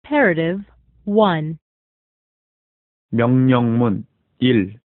Imperative 1. 명령문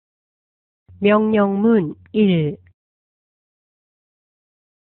 1. 명령문 1.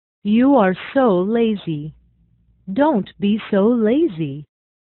 You are so lazy. Don't be so lazy.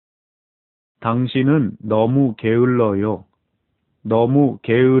 당신은 너무 게을러요. 너무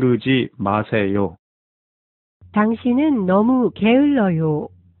게으르지 마세요. 당신은 너무 게을러요.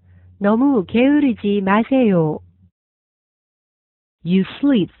 너무 게으르지 마세요. You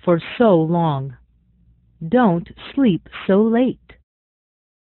sleep for so long. Don't sleep so late.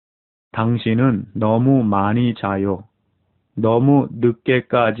 당신은 너무 많이 자요. 너무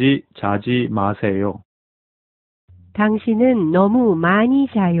늦게까지 자지 마세요. 당신은 너무 많이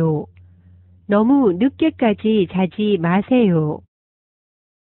자요. 너무 늦게까지 자지 마세요.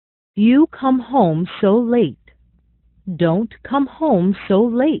 You come home so late. Don't come home so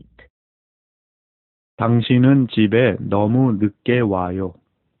late. 당신은 집에 너무 늦게 와요.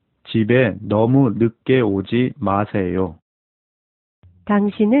 집에 너무 늦게 오지 마세요.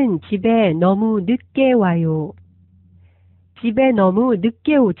 당신은 집에 너무 늦게 와요. 집에 너무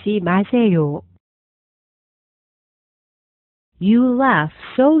늦게 오지 마세요. You laugh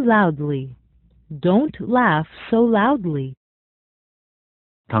so loudly. Don't laugh so loudly.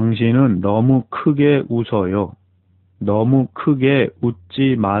 당신은 너무 크게 웃어요. 너무 크게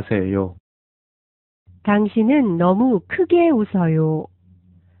웃지 마세요. 당신은 너무 크게 웃어요.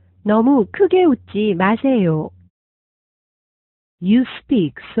 너무 크게 웃지 마세요. You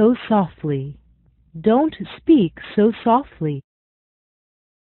speak so softly. Don't speak so softly.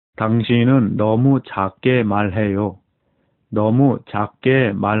 당신은 너무 작게 말해요. 너무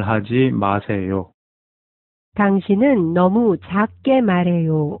작게 말하지 마세요. 당신은 너무 작게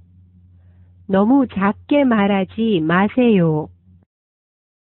말해요. 너무 작게 말하지 마세요.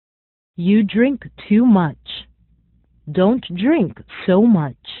 You drink too much. Don't drink so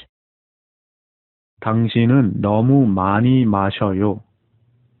much. 당신은 너무 많이 마셔요.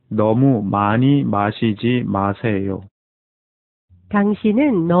 너무 많이 마시지 마세요.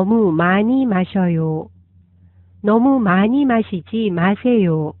 당신은 너무 많이 마셔요. 너무 많이 마시지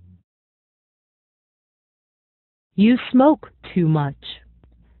마세요. You smoke too much.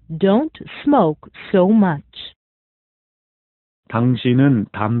 Don't smoke so much. 당신은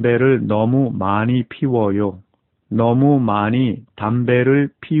담배를 너무 많이 피워요. 너무 많이 담배를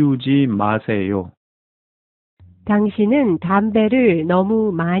피우지 마세요. 당신은 담배를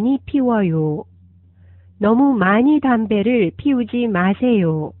너무 많이 피워요. 너무 많이 담배를 피우지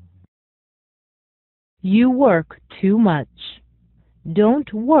마세요. You work too much.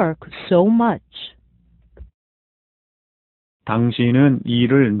 Don't work so much. 당신은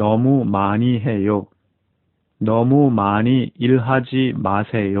일을 너무 많이 해요. 너무 많이 일하지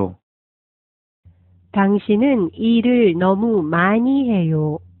마세요. 당신은 일을 너무 많이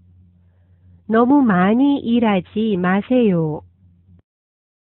해요. 너무 많이 일하지 마세요.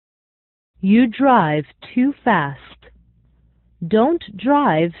 You drive too fast. Don't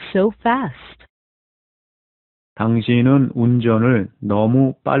drive so fast. 당신은 운전을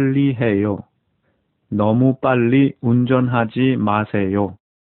너무 빨리 해요. 너무 빨리 운전하지 마세요.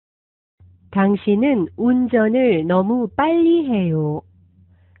 당신은 운전을 너무 빨리 해요.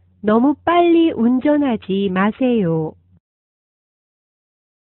 너무 빨리 운전하지 마세요.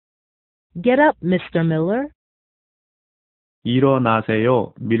 Get up, Mr. Miller.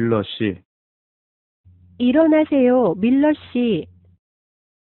 일어나세요, 밀러 씨. 일어나세요, 밀러 씨.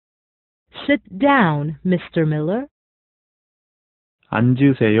 Sit down, Mr. Miller.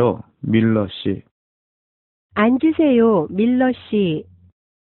 앉으세요, 밀러 씨. 앉으세요, 밀러 씨.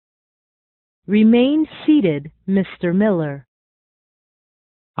 Remain seated, Mr. Miller.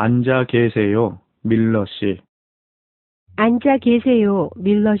 앉아 계세요, 밀러 씨. 앉아 계세요,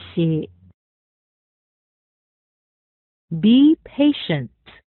 밀러 씨. Be patient.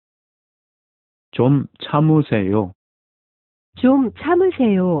 좀 참으세요. 좀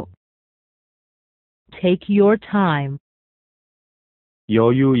참으세요. Take your time.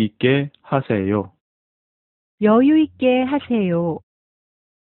 여유 있게 하세요. 여유 있게 하세요.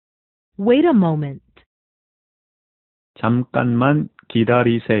 Wait a moment. 잠깐만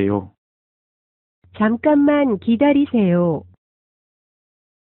기다리세요. 잠깐만 기다리세요.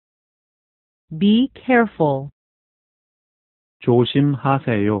 Be careful.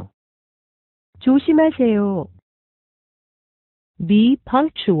 조심하세요. 조심하세요. Be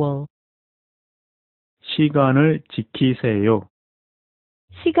punctual. 시간을 지키세요.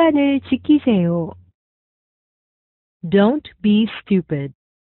 시간을 지키세요. Don't be stupid.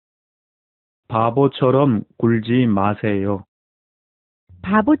 바보처럼 굴지 마세요.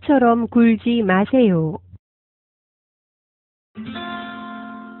 바보처럼 굴지 마세요.